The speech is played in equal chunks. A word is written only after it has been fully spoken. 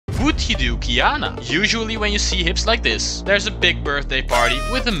Would you do Qiyana? Usually when you see hips like this, there's a big birthday party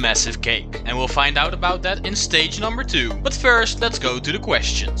with a massive cake. And we'll find out about that in stage number 2. But first, let's go to the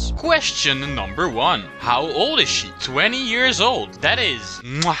questions. Question number 1. How old is she? 20 years old. That is...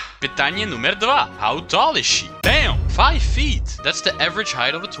 Pytanie numer 2. How tall is she? Damn! 5 feet. That's the average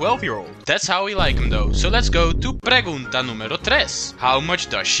height of a 12-year-old. That's how we like him though. So let's go to pregunta número 3. How much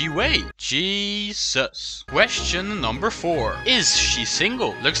does she weigh? Jesus. Question number 4. Is she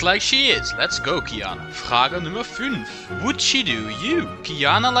single? Looks like she is. Let's go, Qiyana. Frage nummer 5. Would she do you?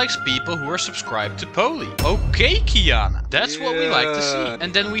 Qiyana likes people who are subscribed to Poly. Okay, Qiyana. That's what we like to see.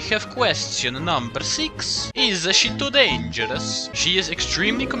 And then we have question number 6. Is she too dangerous? She is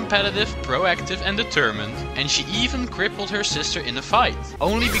extremely competitive, proactive and determined. And she even crippled her sister in a fight.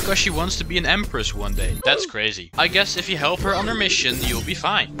 Only because she wants to be an empress one day. That's crazy. I guess if you help her on her mission, you'll be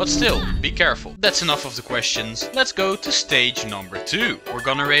fine. But still, be careful. That's enough of the questions. Let's go to stage number 2. We're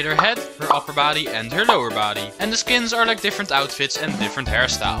gonna rate her head, her upper body and her lower body. And the skins are like different outfits and different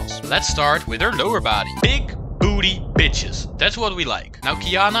hairstyles. Let's start with her lower body. Big booty bitches. That's what we like. Now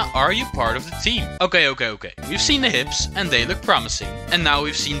Qiyana, are you part of the team? Okay. We've seen the hips and they look promising. And now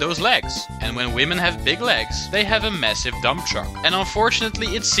we've seen those legs. And when women have big legs, they have a massive dump truck. And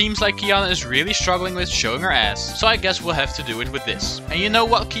unfortunately, it seems like Qiyana is really struggling with showing her ass. So I guess we'll have to do it with this. And you know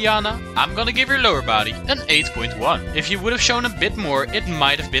what, Qiyana? I'm gonna give your lower body an 8.1. If you would have shown a bit more, it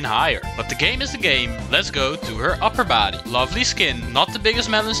might have been higher. But the game is the game. Let's go to her upper body. Lovely skin, not the biggest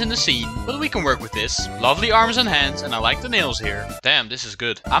melons in the scene, but we can work with this. Lovely arms and hands, and I like the nails here. Damn, this is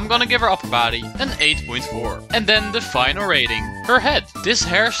good. I'm gonna give her upper body an 8.4. And then the final rating. Her head. This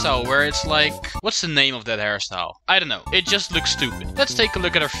hairstyle where it's like... What's the name of that hairstyle? I don't know. It just looks stupid. Let's take a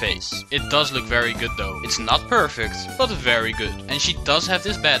look at her face. It does look very good though. It's not perfect, but very good. And she does have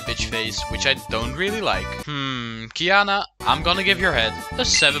this bad bitch face, which I don't really like. Qiyana, I'm gonna give your head a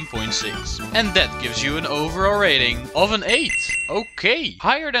 7.6. And that gives you an overall rating of an 8. Okay,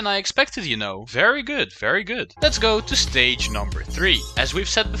 higher than I expected, you know. Very good, very good. Let's go to stage number 3. As we've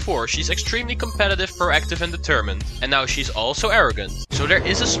said before, she's extremely competitive, proactive and determined. And now she's also arrogant. So there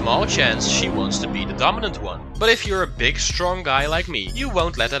is a small chance she wants to be the dominant one. But if you're a big, strong guy like me, you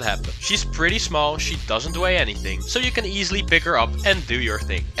won't let that happen. She's pretty small, she doesn't weigh anything. So you can easily pick her up and do your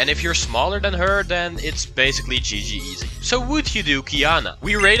thing. And if you're smaller than her, then it's basically GG easy. So would you do Qiyana?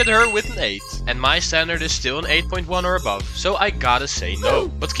 We rated her with an 8. And my standard is still an 8.1 or above. So I gotta say no.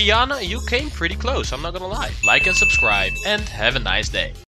 But Qiyana, you came pretty close, I'm not gonna lie. Like and subscribe and have a nice day.